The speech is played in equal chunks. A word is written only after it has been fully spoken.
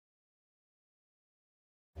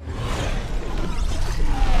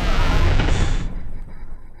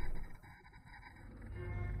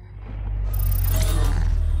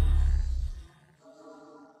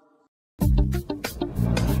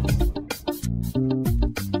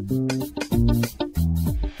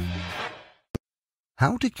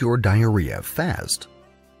How to cure diarrhea fast.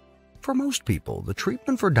 For most people, the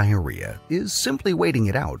treatment for diarrhea is simply waiting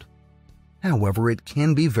it out. However, it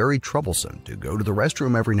can be very troublesome to go to the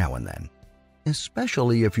restroom every now and then,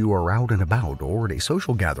 especially if you are out and about or at a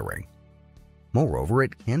social gathering. Moreover,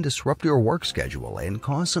 it can disrupt your work schedule and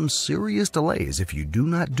cause some serious delays if you do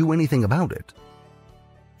not do anything about it.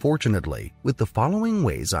 Fortunately, with the following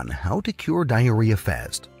ways on how to cure diarrhea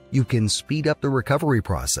fast, you can speed up the recovery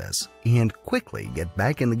process and quickly get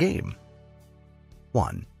back in the game.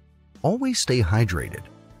 1. Always stay hydrated.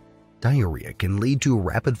 Diarrhea can lead to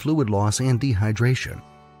rapid fluid loss and dehydration,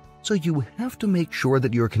 so you have to make sure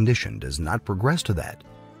that your condition does not progress to that.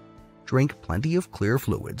 Drink plenty of clear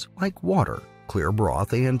fluids like water, clear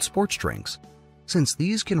broth, and sports drinks, since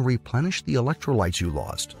these can replenish the electrolytes you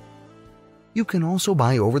lost. You can also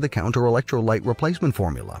buy over-the-counter electrolyte replacement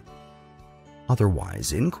formula.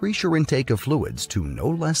 Otherwise, increase your intake of fluids to no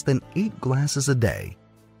less than 8 glasses a day,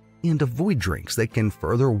 and avoid drinks that can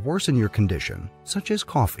further worsen your condition, such as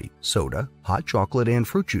coffee, soda, hot chocolate, and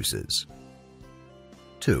fruit juices.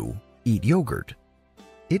 2. Eat yogurt.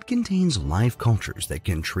 It contains live cultures that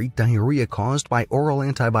can treat diarrhea caused by oral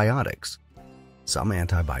antibiotics. Some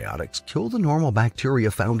antibiotics kill the normal bacteria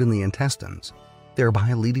found in the intestines,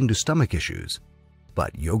 thereby leading to stomach issues.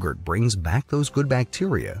 But yogurt brings back those good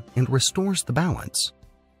bacteria and restores the balance.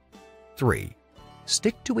 3.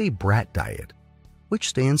 Stick to a BRAT diet, which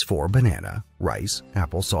stands for banana, rice,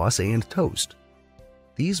 applesauce, and toast.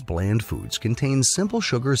 These bland foods contain simple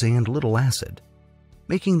sugars and little acid,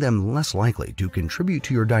 making them less likely to contribute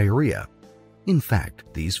to your diarrhea. In fact,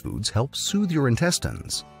 these foods help soothe your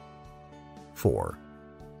intestines. 4.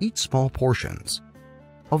 Eat small portions.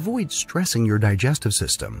 Avoid stressing your digestive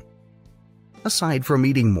system. Aside from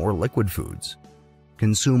eating more liquid foods,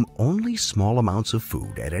 consume only small amounts of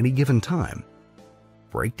food at any given time.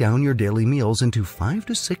 Break down your daily meals into 5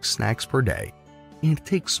 to 6 snacks per day and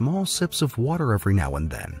take small sips of water every now and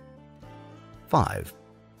then. 5.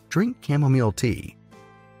 Drink chamomile tea.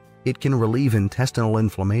 It can relieve intestinal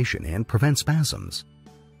inflammation and prevent spasms.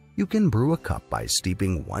 You can brew a cup by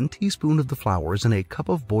steeping 1 teaspoon of the flowers in a cup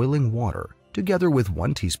of boiling water together with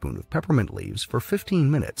 1 teaspoon of peppermint leaves for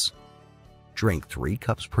 15 minutes. Drink 3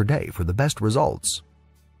 cups per day for the best results.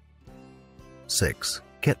 6.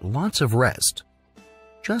 Get lots of rest.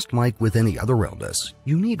 Just like with any other illness,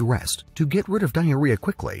 you need rest to get rid of diarrhea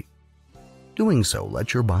quickly. Doing so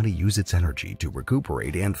lets your body use its energy to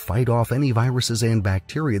recuperate and fight off any viruses and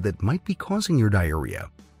bacteria that might be causing your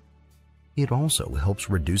diarrhea. It also helps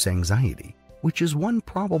reduce anxiety, which is one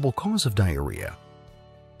probable cause of diarrhea.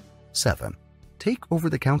 7. Take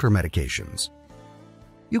over-the-counter medications.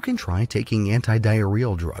 You can try taking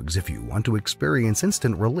antidiarrheal drugs if you want to experience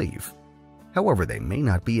instant relief. However, they may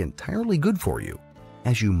not be entirely good for you,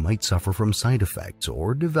 as you might suffer from side effects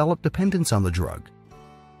or develop dependence on the drug.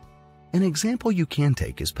 An example you can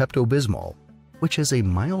take is Pepto-Bismol, which has a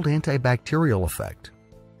mild antibacterial effect.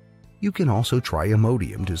 You can also try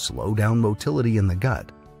Imodium to slow down motility in the gut,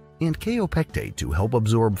 and Kaopectate to help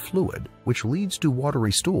absorb fluid, which leads to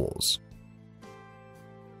watery stools.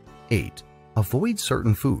 8. Avoid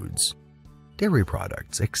certain foods. Dairy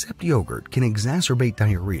products, except yogurt, can exacerbate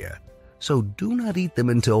diarrhea, so do not eat them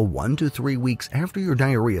until 1 to 3 weeks after your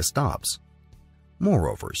diarrhea stops.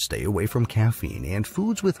 Moreover, stay away from caffeine and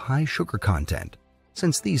foods with high sugar content,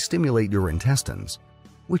 since these stimulate your intestines,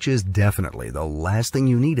 which is definitely the last thing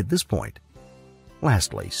you need at this point.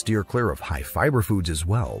 Lastly, steer clear of high-fiber foods as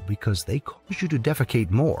well, because they cause you to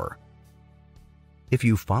defecate more. If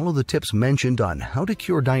you follow the tips mentioned on how to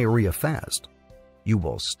cure diarrhea fast, you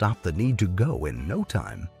will stop the need to go in no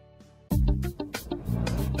time.